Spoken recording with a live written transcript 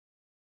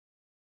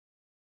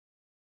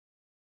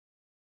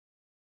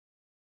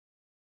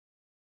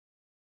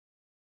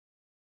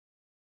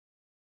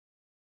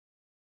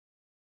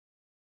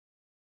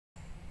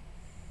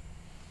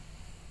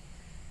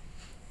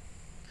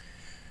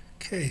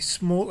Okay,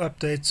 small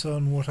updates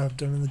on what I've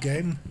done in the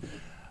game.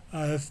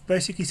 I've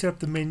basically set up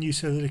the menu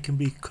so that it can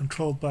be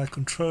controlled by a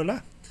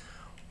controller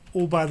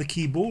or by the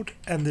keyboard,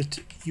 and that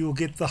you'll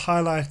get the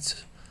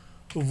highlights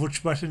of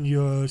which button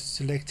you're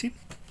selecting.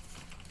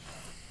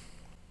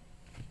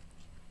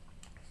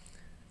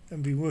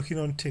 I've been working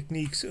on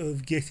techniques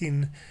of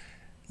getting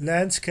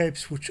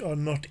landscapes which are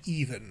not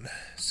even,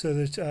 so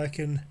that I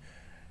can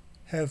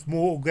have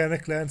more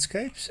organic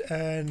landscapes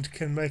and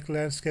can make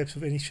landscapes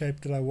of any shape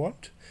that I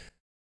want.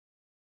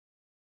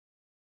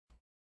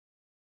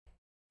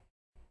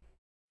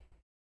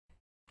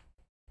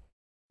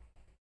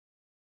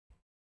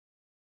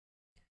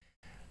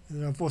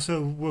 And I've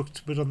also worked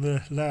a bit on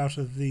the layout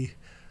of the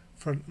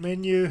front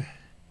menu,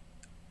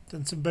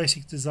 done some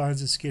basic designs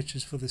and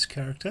sketches for this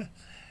character,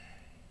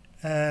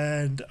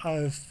 and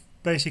I've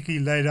basically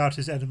laid out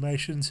his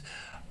animations.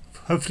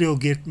 Hopefully I'll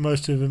get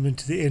most of them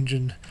into the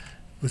engine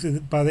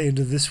by the end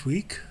of this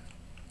week.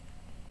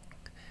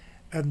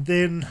 And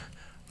then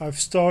I've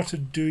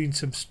started doing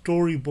some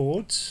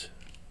storyboards,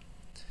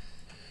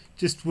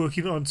 just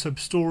working on some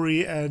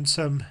story and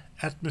some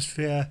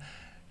atmosphere,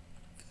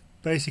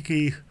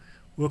 basically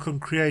work on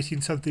creating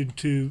something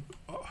to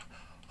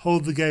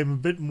hold the game a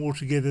bit more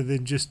together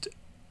than just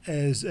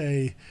as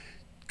a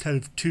kind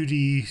of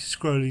 2D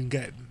scrolling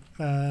game.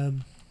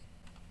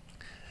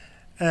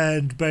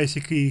 And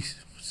basically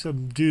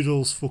some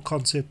doodles for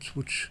concepts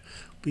which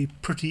will be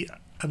pretty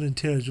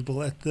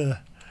unintelligible at the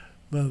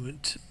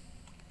moment.